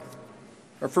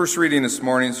Our first reading this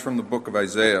morning is from the book of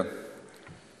Isaiah.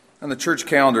 On the church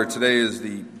calendar, today is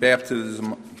the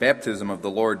baptism of the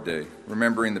Lord Day,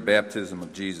 remembering the baptism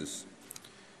of Jesus.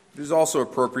 It is also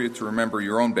appropriate to remember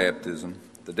your own baptism,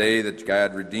 the day that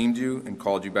God redeemed you and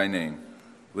called you by name.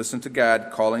 Listen to God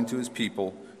calling to his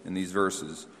people in these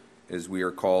verses as we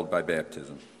are called by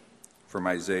baptism. From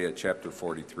Isaiah chapter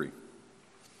 43.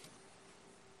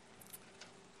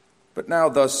 But now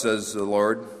thus says the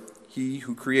Lord, He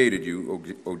who created you,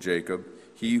 O Jacob,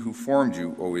 he who formed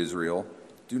you, O Israel,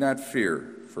 do not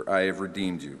fear, for I have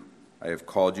redeemed you. I have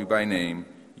called you by name,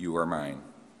 you are mine.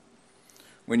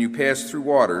 When you pass through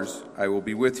waters, I will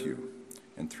be with you,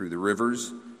 and through the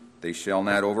rivers, they shall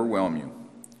not overwhelm you.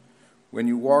 When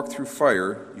you walk through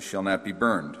fire, you shall not be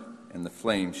burned, and the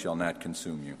flame shall not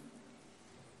consume you.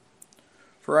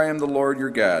 For I am the Lord your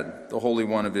God, the Holy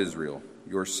One of Israel,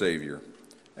 your Savior.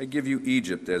 I give you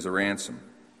Egypt as a ransom,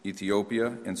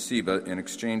 Ethiopia and Seba in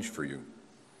exchange for you.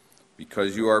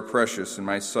 Because you are precious in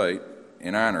my sight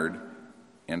and honored,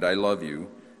 and I love you,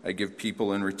 I give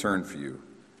people in return for you,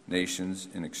 nations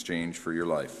in exchange for your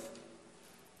life.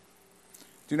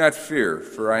 Do not fear,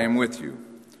 for I am with you.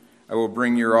 I will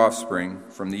bring your offspring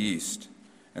from the east,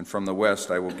 and from the west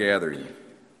I will gather you.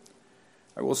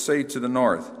 I will say to the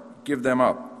north, give them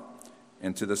up,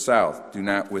 and to the south, do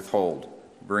not withhold.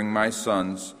 Bring my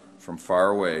sons from far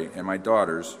away, and my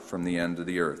daughters from the end of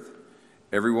the earth.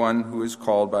 Everyone who is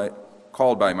called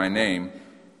by my name,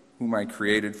 whom I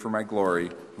created for my glory,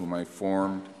 whom I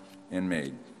formed and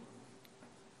made.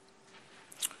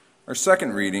 Our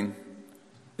second reading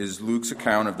is Luke's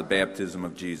account of the baptism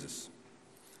of Jesus.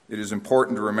 It is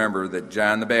important to remember that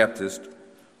John the Baptist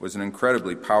was an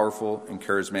incredibly powerful and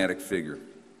charismatic figure.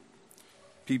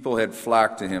 People had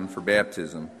flocked to him for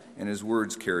baptism, and his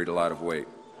words carried a lot of weight.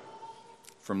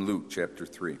 From Luke chapter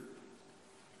 3.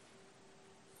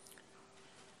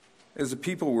 As the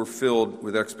people were filled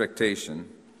with expectation,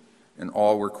 and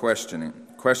all were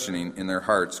questioning in their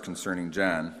hearts concerning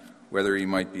John, whether he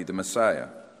might be the Messiah,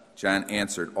 John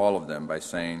answered all of them by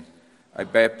saying, I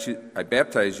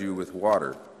baptize you with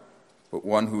water, but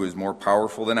one who is more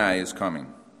powerful than I is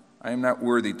coming. I am not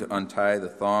worthy to untie the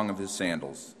thong of his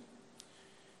sandals.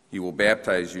 He will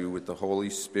baptize you with the Holy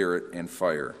Spirit and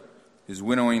fire. His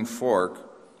winnowing fork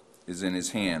is in his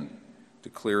hand to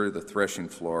clear the threshing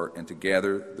floor and to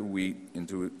gather the wheat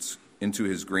into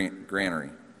his granary.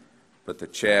 But the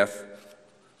chaff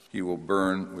he will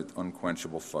burn with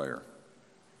unquenchable fire.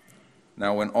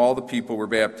 Now when all the people were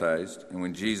baptized, and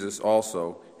when Jesus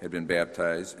also had been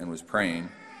baptized and was praying,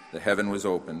 the heaven was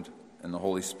opened, and the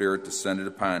Holy Spirit descended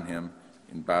upon him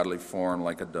in bodily form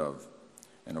like a dove.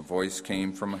 And a voice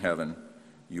came from heaven,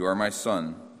 You are my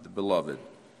Son, the beloved.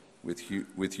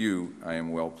 With you I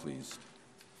am well pleased.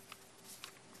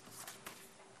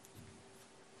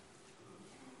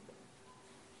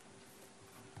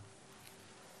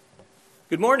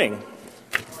 Good morning.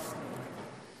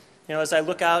 As I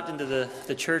look out into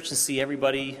the church and see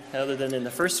everybody, other than in the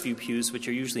first few pews, which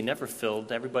are usually never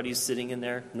filled, everybody's sitting in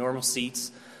their normal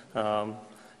seats. I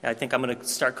think I'm going to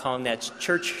start calling that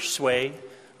church sway.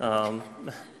 I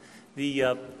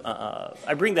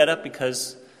bring that up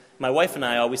because my wife and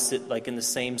I always sit in the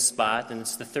same spot, and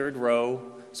it's the third row,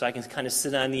 so I can kind of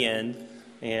sit on the end.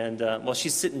 And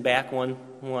she's sitting back one,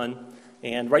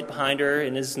 and right behind her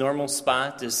in his normal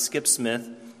spot is Skip Smith.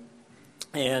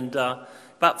 And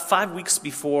about 5 weeks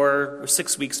before, or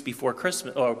 6 weeks before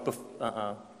Christmas, or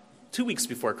 2 weeks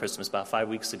before Christmas, about 5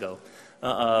 weeks ago,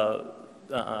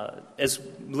 as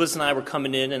Liz and I were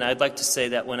coming in, and I'd like to say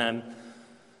that when I'm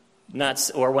not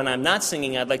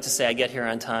singing, I'd like to say I get here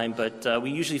on time, but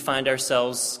we usually find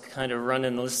ourselves kind of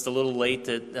running just a little late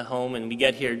at home, and we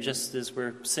get here just as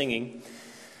we're singing.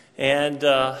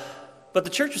 But the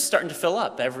church was starting to fill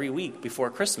up every week before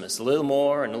Christmas, a little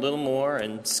more,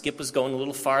 and Skip was going a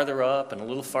little farther up and a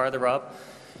little farther up.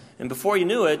 And before you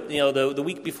knew it, the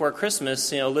week before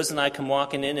Christmas, Liz and I come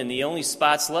walking in, and the only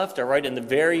spots left are right in the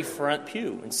very front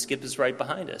pew, and Skip is right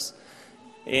behind us.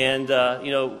 And,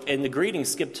 in the greeting,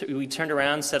 we turned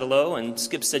around and said hello, and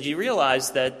Skip said, you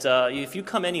realize that if you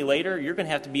come any later, you're going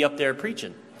to have to be up there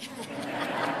preaching.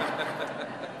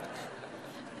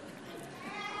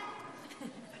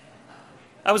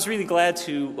 I was really glad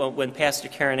to, when Pastor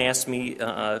Karen asked me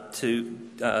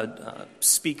to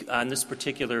speak on this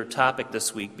particular topic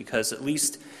this week, because at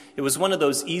least it was one of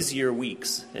those easier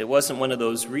weeks. It wasn't one of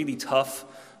those really tough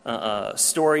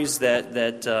stories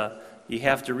that you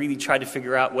have to really try to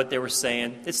figure out what they were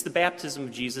saying. It's the baptism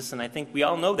of Jesus, and I think we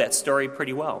all know that story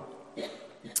pretty well.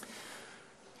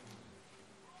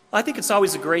 I think it's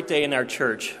always a great day in our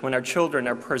church when our children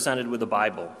are presented with a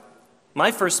Bible.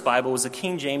 My first Bible was a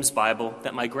King James Bible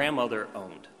that my grandmother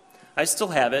owned. I still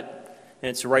have it, and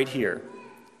it's right here.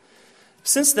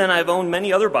 Since then, I've owned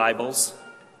many other Bibles,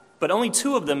 but only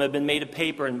 2 of them have been made of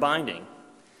paper and binding.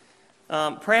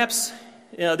 Perhaps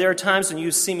there are times when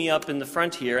you see me up in the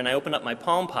front here, and I open up my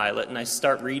Palm Pilot and I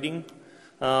start reading.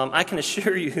 I can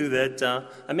assure you that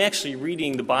I'm actually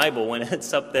reading the Bible when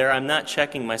it's up there. I'm not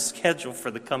checking my schedule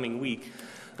for the coming week,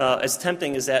 as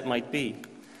tempting as that might be.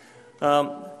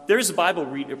 There's a Bible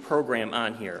reader program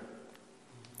on here.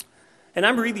 And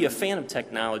I'm really a fan of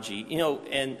technology,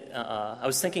 and I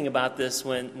was thinking about this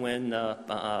when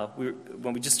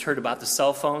we just heard about the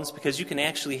cell phones, because you can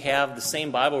actually have the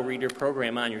same Bible reader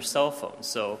program on your cell phone,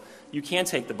 so you can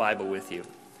take the Bible with you.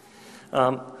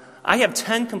 I have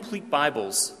 10 complete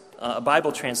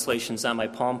Bible translations on my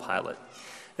Palm Pilot,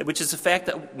 which is a fact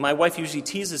that my wife usually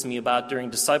teases me about during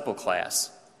disciple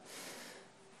class,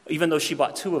 even though she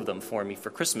bought 2 of them for me for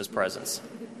Christmas presents.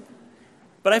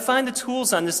 But I find the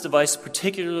tools on this device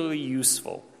particularly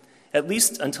useful, at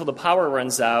least until the power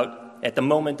runs out at the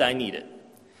moment I need it.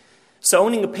 So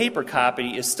owning a paper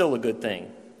copy is still a good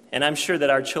thing, and I'm sure that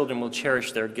our children will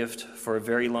cherish their gift for a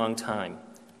very long time,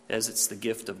 as it's the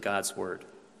gift of God's Word.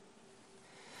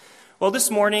 Well,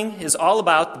 this morning is all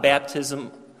about the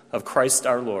baptism of Christ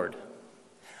our Lord.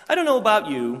 I don't know about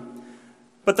you,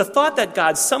 but the thought that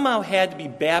God somehow had to be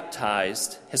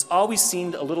baptized has always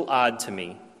seemed a little odd to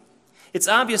me. It's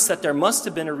obvious that there must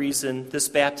have been a reason this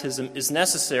baptism is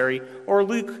necessary, or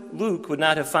Luke would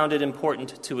not have found it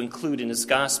important to include in his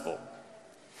gospel.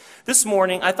 This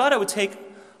morning, I thought I would take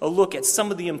a look at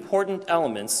some of the important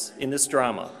elements in this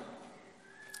drama.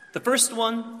 The first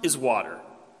one is water.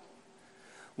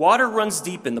 Water runs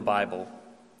deep in the Bible.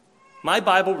 My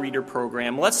Bible reader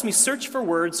program lets me search for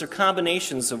words or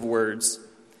combinations of words.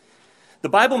 The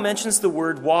Bible mentions the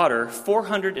word water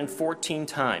 414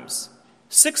 times.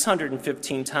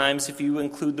 615 times if you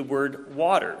include the word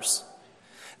waters.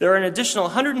 There are an additional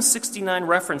 169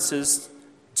 references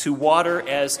to water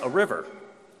as a river.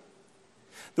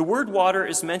 The word water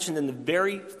is mentioned in the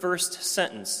very first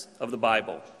sentence of the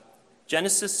Bible.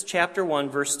 Genesis chapter 1,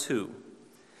 verse 2.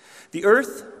 The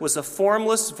earth was a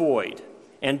formless void,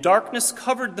 and darkness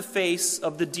covered the face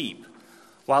of the deep,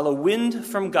 while a wind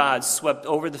from God swept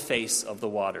over the face of the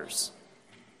waters.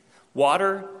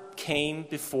 Water came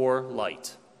before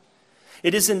light.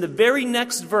 It is in the very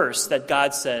next verse that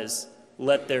God says,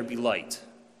 "Let there be light."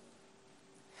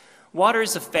 Water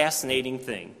is a fascinating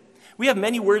thing. We have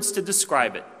many words to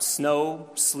describe it: snow,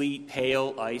 sleet,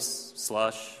 hail, ice,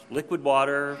 slush, liquid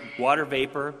water, water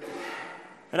vapor.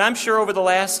 And I'm sure over the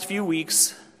last few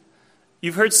weeks,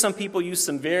 you've heard some people use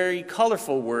some very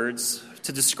colorful words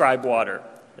to describe water,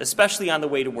 especially on the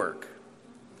way to work.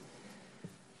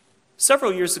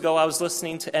 Several years ago, I was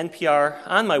listening to NPR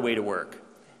on my way to work.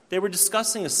 They were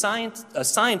discussing a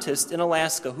scientist in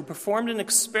Alaska who performed an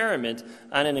experiment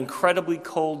on an incredibly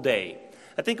cold day.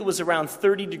 I think it was around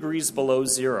 30 degrees below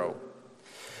zero.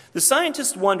 The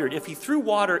scientist wondered if he threw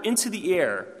water into the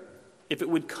air, if it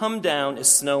would come down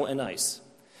as snow and ice.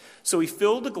 So he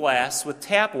filled a glass with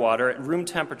tap water at room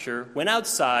temperature, went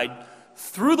outside,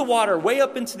 threw the water way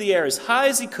up into the air as high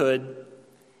as he could,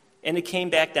 and it came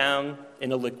back down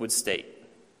in a liquid state.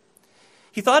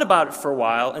 He thought about it for a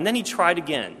while, and then he tried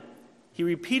again. He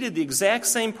repeated the exact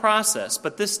same process,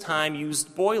 but this time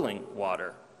used boiling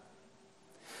water.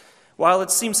 While it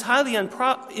seems highly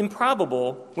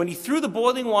improbable, when he threw the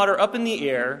boiling water up in the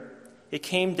air, it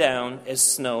came down as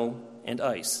snow and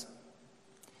ice.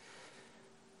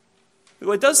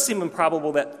 Well, it does seem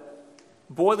improbable that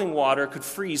boiling water could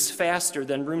freeze faster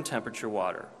than room temperature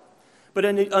water. But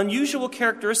an unusual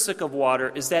characteristic of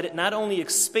water is that it not only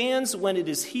expands when it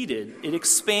is heated, it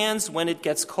expands when it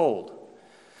gets cold.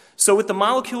 So with the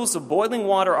molecules of boiling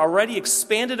water already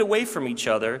expanded away from each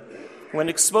other, when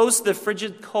exposed to the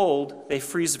frigid cold, they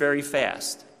freeze very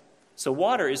fast. So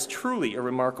water is truly a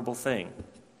remarkable thing.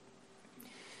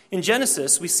 In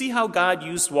Genesis, we see how God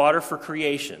used water for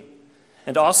creation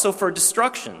and also for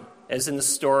destruction, as in the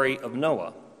story of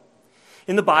Noah.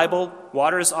 In the Bible,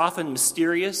 water is often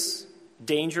mysterious,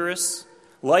 dangerous,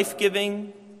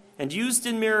 life-giving, and used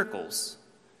in miracles.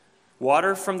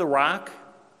 Water from the rock,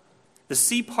 the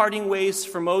sea parting ways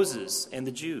for Moses and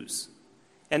the Jews,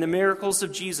 and the miracles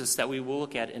of Jesus that we will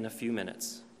look at in a few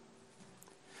minutes.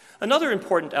 Another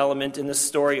important element in this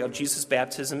story of Jesus'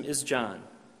 baptism is John.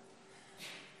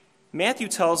 Matthew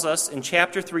tells us in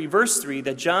chapter 3, verse 3,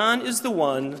 that John is the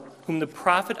one whom the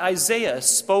prophet Isaiah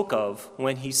spoke of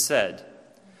when he said,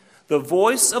 "The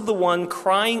voice of the one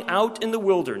crying out in the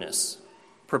wilderness,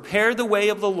 prepare the way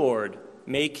of the Lord,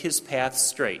 make his path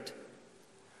straight."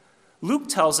 Luke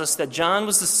tells us that John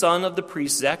was the son of the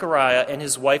priest Zechariah and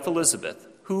his wife Elizabeth,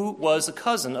 who was a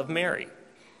cousin of Mary,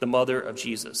 the mother of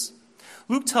Jesus.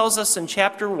 Luke tells us in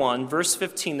chapter 1, verse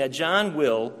 15, that John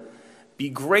will be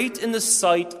great in the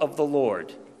sight of the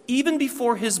Lord. Even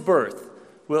before his birth,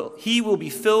 he will be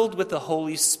filled with the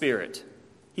Holy Spirit.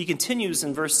 He continues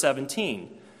in verse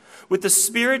 17. With the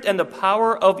spirit and the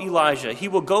power of Elijah, he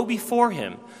will go before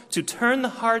him to turn the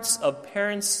hearts of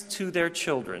parents to their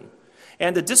children,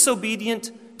 and the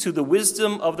disobedient to the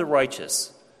wisdom of the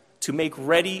righteous, to make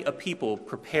ready a people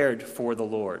prepared for the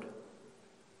Lord.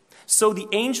 So the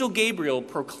angel Gabriel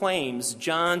proclaims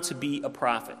John to be a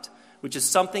prophet, which is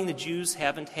something the Jews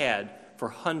haven't had for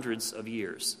hundreds of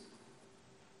years.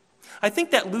 I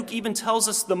think that Luke even tells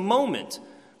us the moment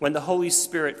when the Holy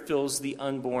Spirit fills the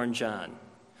unborn John,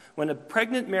 when a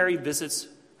pregnant Mary visits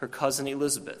her cousin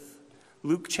Elizabeth.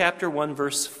 Luke chapter 1,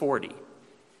 verse 40.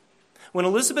 When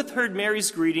Elizabeth heard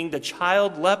Mary's greeting, the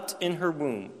child leapt in her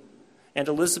womb, and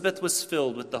Elizabeth was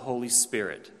filled with the Holy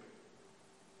Spirit.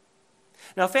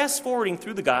 Now, fast-forwarding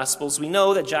through the Gospels, we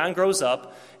know that John grows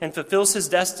up and fulfills his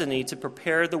destiny to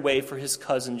prepare the way for his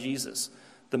cousin Jesus,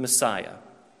 the Messiah.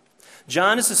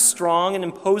 John is a strong and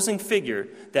imposing figure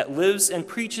that lives and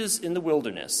preaches in the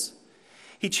wilderness.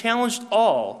 He challenged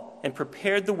all and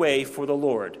prepared the way for the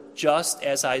Lord, just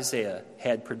as Isaiah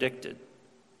had predicted.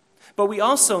 But we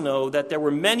also know that there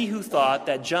were many who thought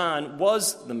that John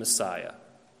was the Messiah.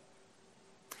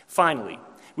 Finally,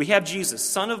 we have Jesus,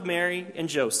 son of Mary and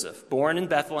Joseph, born in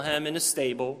Bethlehem in a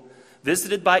stable,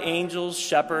 visited by angels,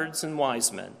 shepherds, and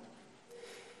wise men.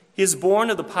 He is born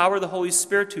of the power of the Holy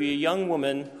Spirit to a young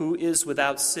woman who is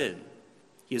without sin.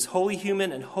 He is wholly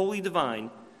human and wholly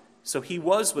divine, so he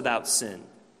was without sin.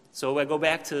 So I go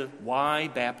back to why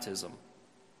baptism.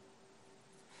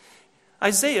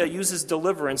 Isaiah uses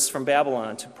deliverance from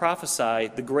Babylon to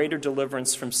prophesy the greater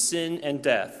deliverance from sin and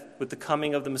death with the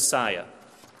coming of the Messiah.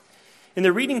 In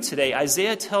the reading today,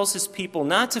 Isaiah tells his people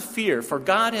not to fear, for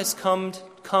God has come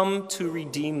to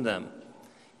redeem them.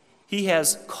 He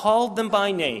has called them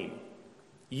by name.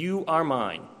 You are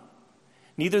mine.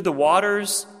 Neither the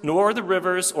waters nor the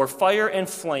rivers or fire and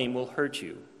flame will hurt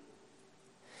you.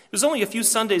 It was only a few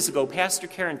Sundays ago, Pastor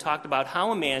Karen talked about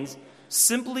how a man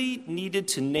simply needed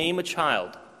to name a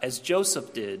child, as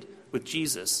Joseph did with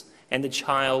Jesus, and the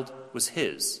child was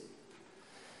his.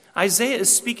 Isaiah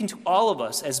is speaking to all of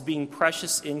us as being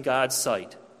precious in God's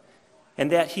sight, and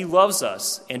that he loves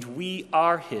us and we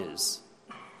are his.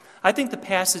 I think the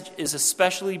passage is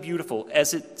especially beautiful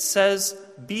as it says,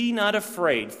 "Be not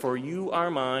afraid, for you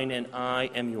are mine and I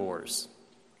am yours."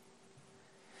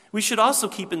 We should also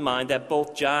keep in mind that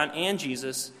both John and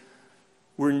Jesus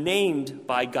were named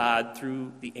by God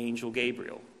through the angel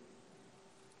Gabriel.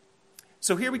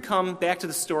 So here we come back to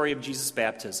the story of Jesus'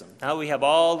 baptism. Now we have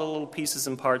all the little pieces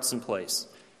and parts in place.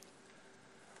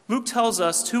 Luke tells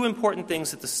us two important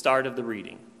things at the start of the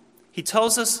reading. He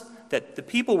tells us that the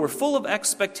people were full of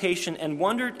expectation and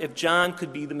wondered if John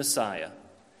could be the Messiah.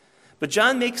 But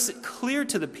John makes it clear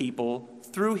to the people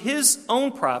through his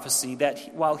own prophecy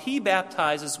that while he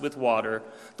baptizes with water,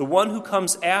 the one who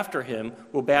comes after him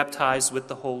will baptize with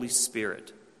the Holy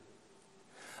Spirit.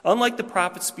 Unlike the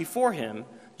prophets before him,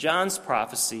 John's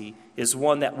prophecy is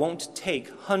one that won't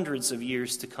take hundreds of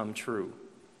years to come true.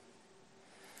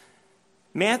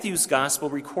 Matthew's gospel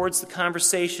records the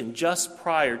conversation just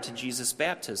prior to Jesus'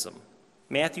 baptism.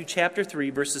 Matthew chapter 3,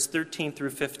 verses 13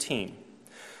 through 15.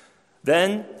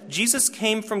 Then Jesus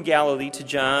came from Galilee to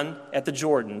John at the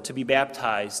Jordan to be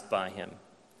baptized by him.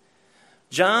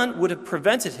 John would have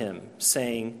prevented him,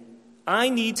 saying, "I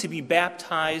need to be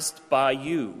baptized by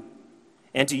you,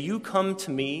 and do you come to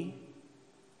me?"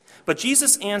 But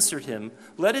Jesus answered him,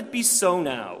 "Let it be so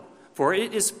now, for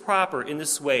it is proper in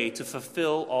this way to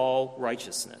fulfill all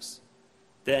righteousness."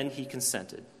 Then he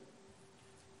consented.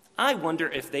 I wonder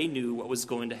if they knew what was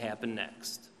going to happen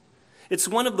next. It's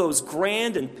one of those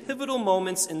grand and pivotal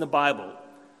moments in the Bible.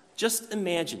 Just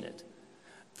imagine it.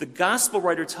 The gospel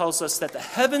writer tells us that the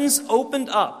heavens opened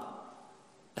up.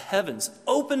 The heavens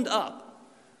opened up.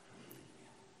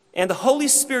 And the Holy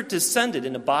Spirit descended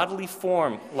in a bodily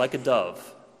form like a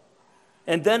dove.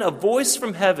 And then a voice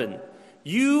from heaven,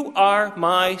 "You are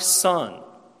my Son,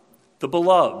 the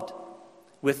beloved.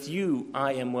 With you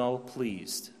I am well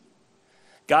pleased."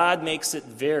 God makes it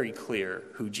very clear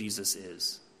who Jesus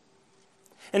is.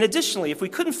 And additionally, if we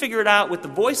couldn't figure it out with the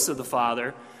voice of the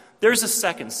Father, there's a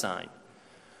second sign.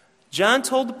 John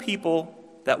told the people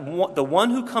that the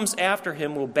one who comes after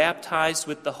him will baptize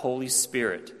with the Holy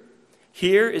Spirit.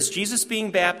 Here is Jesus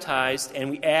being baptized,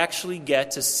 and we actually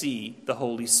get to see the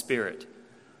Holy Spirit.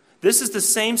 This is the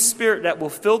same Spirit that will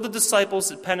fill the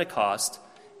disciples at Pentecost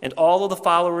and all of the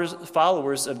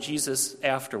followers of Jesus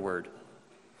afterward.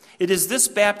 It is this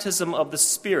baptism of the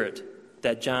Spirit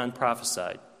that John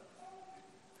prophesied.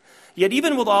 Yet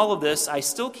even with all of this, I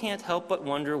still can't help but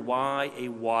wonder why a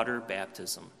water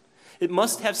baptism. It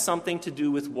must have something to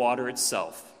do with water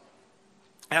itself.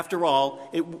 After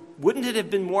all, wouldn't it have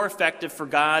been more effective for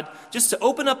God just to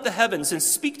open up the heavens and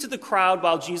speak to the crowd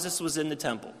while Jesus was in the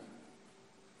temple?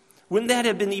 Wouldn't that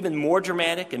have been even more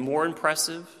dramatic and more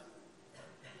impressive?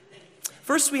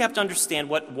 First, we have to understand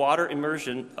what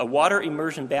a water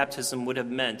immersion baptism would have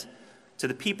meant to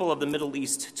the people of the Middle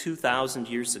East 2,000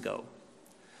 years ago.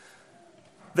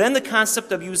 Then the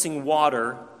concept of using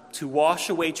water to wash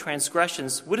away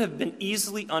transgressions would have been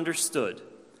easily understood.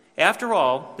 After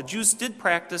all, the Jews did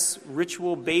practice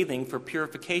ritual bathing for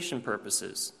purification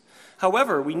purposes.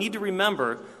 However, we need to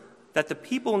remember that the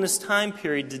people in this time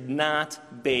period did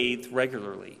not bathe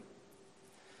regularly.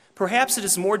 Perhaps it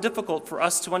is more difficult for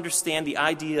us to understand the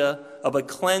idea of a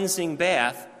cleansing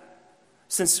bath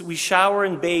since we shower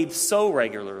and bathe so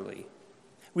regularly.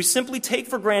 We simply take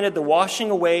for granted the washing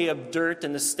away of dirt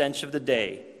and the stench of the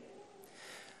day.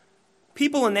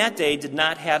 People in that day did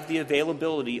not have the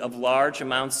availability of large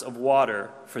amounts of water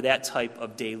for that type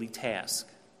of daily task.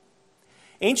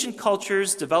 Ancient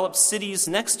cultures developed cities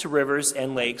next to rivers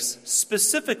and lakes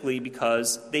specifically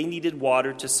because they needed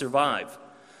water to survive.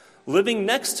 Living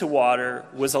next to water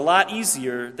was a lot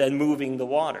easier than moving the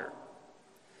water.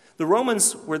 The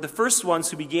Romans were the first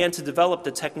ones who began to develop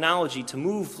the technology to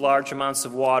move large amounts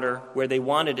of water where they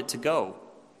wanted it to go.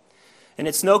 And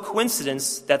it's no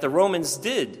coincidence that the Romans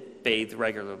did bathe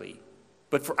regularly.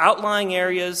 But for outlying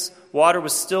areas, water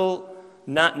was still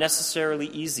not necessarily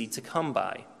easy to come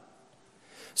by.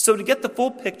 So to get the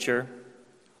full picture,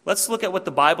 let's look at what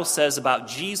the Bible says about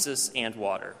Jesus and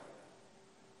water.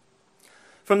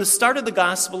 From the start of the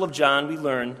Gospel of John, we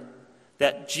learn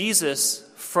that Jesus,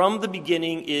 from the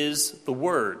beginning, is the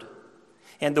Word.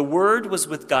 And the Word was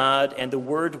with God, and the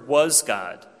Word was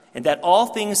God, and that all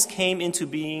things came into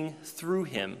being through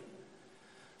him.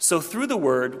 So through the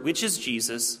Word, which is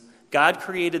Jesus, God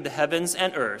created the heavens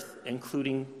and earth,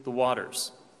 including the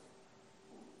waters.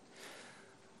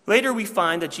 Later we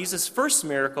find that Jesus' first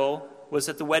miracle was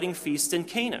at the wedding feast in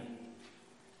Cana.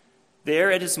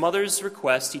 There, at his mother's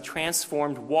request, he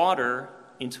transformed water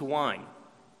into wine.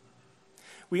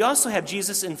 We also have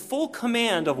Jesus in full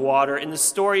command of water in the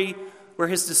story where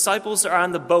his disciples are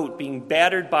on the boat being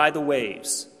battered by the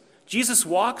waves. Jesus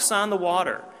walks on the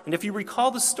water. And if you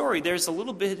recall the story, there's a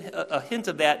little bit, a hint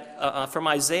of that from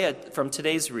Isaiah from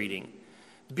today's reading.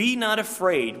 Be not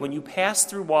afraid. When you pass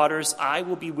through waters, I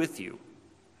will be with you.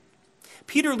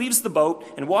 Peter leaves the boat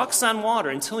and walks on water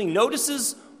until he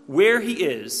notices where he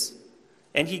is,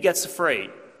 and he gets afraid.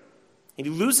 And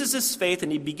he loses his faith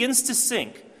and he begins to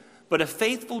sink. But a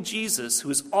faithful Jesus, who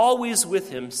is always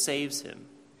with him, saves him.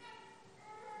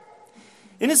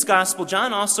 In his gospel,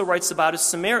 John also writes about a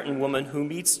Samaritan woman who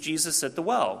meets Jesus at the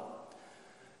well.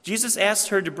 Jesus asks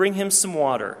her to bring him some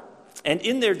water. And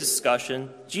in their discussion,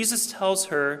 Jesus tells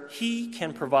her he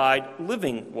can provide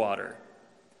living water.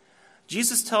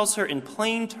 Jesus tells her in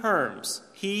plain terms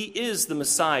he is the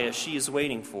Messiah she is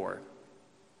waiting for.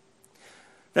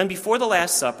 Then before the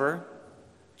Last Supper,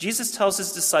 Jesus tells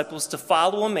his disciples to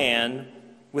follow a man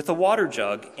with a water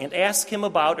jug and ask him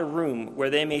about a room where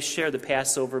they may share the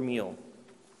Passover meal.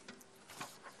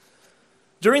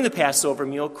 During the Passover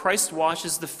meal, Christ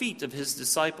washes the feet of his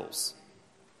disciples.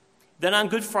 Then on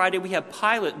Good Friday, we have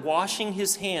Pilate washing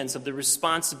his hands of the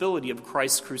responsibility of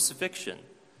Christ's crucifixion.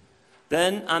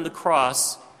 Then on the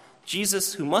cross,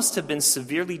 Jesus, who must have been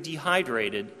severely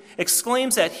dehydrated,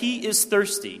 exclaims that he is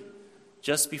thirsty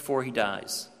just before he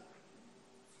dies.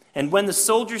 And when the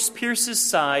soldiers pierce his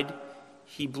side,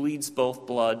 he bleeds both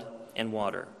blood and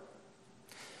water.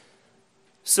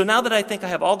 So now that I think I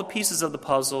have all the pieces of the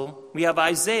puzzle, we have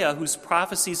Isaiah, whose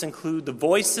prophecies include the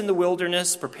voice in the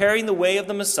wilderness, preparing the way of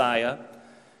the Messiah,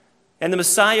 and the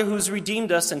Messiah who's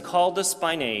redeemed us and called us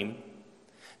by name.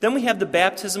 Then we have the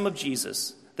baptism of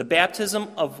Jesus. The baptism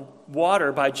of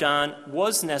water by John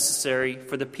was necessary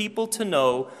for the people to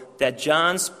know that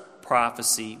John's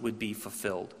prophecy would be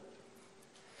fulfilled.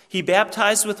 He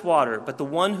baptized with water, but the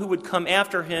one who would come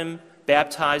after him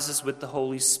baptizes with the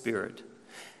Holy Spirit.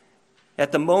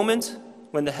 At the moment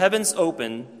when the heavens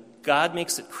open, God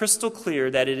makes it crystal clear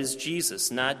that it is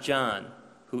Jesus, not John,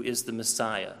 who is the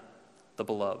Messiah, the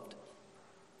beloved.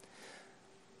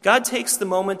 God takes the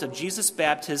moment of Jesus'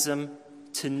 baptism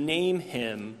to name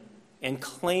him and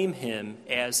claim him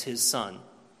as his son.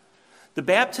 The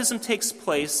baptism takes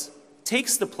place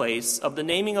takes the place of the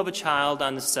naming of a child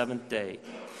on the seventh day.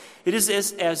 It is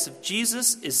as if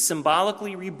Jesus is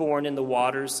symbolically reborn in the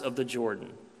waters of the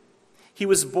Jordan. He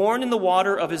was born in the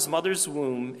water of his mother's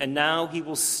womb, and now he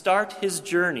will start his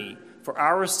journey for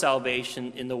our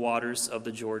salvation in the waters of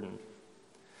the Jordan.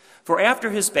 For after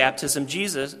the baptism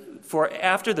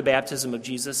of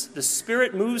Jesus, the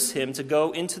Spirit moves him to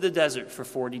go into the desert for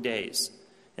 40 days,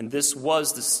 and this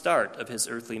was the start of his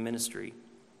earthly ministry.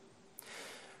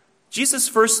 Jesus'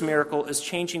 first miracle is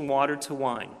changing water to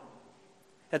wine.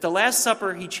 At the Last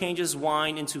Supper, he changes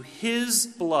wine into his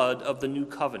blood of the new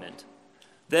covenant.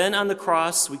 Then on the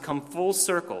cross, we come full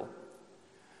circle.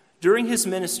 During his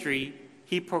ministry,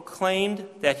 he proclaimed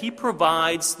that he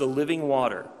provides the living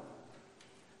water,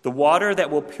 the water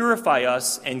that will purify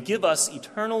us and give us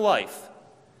eternal life.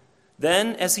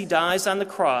 Then, as he dies on the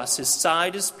cross, his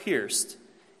side is pierced,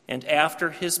 and after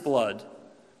his blood,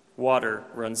 water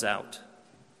runs out.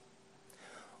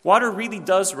 Water really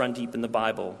does run deep in the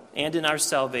Bible and in our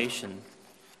salvation.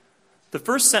 The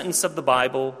first sentence of the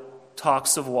Bible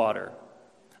talks of water.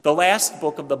 The last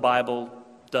book of the Bible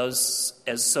does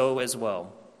so as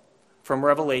well. From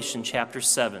Revelation chapter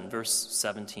 7, verse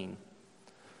 17.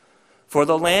 For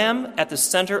the Lamb at the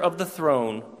center of the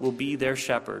throne will be their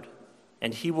shepherd,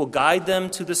 and he will guide them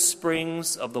to the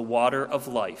springs of the water of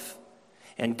life,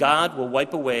 and God will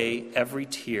wipe away every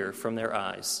tear from their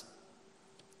eyes.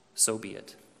 So be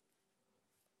it.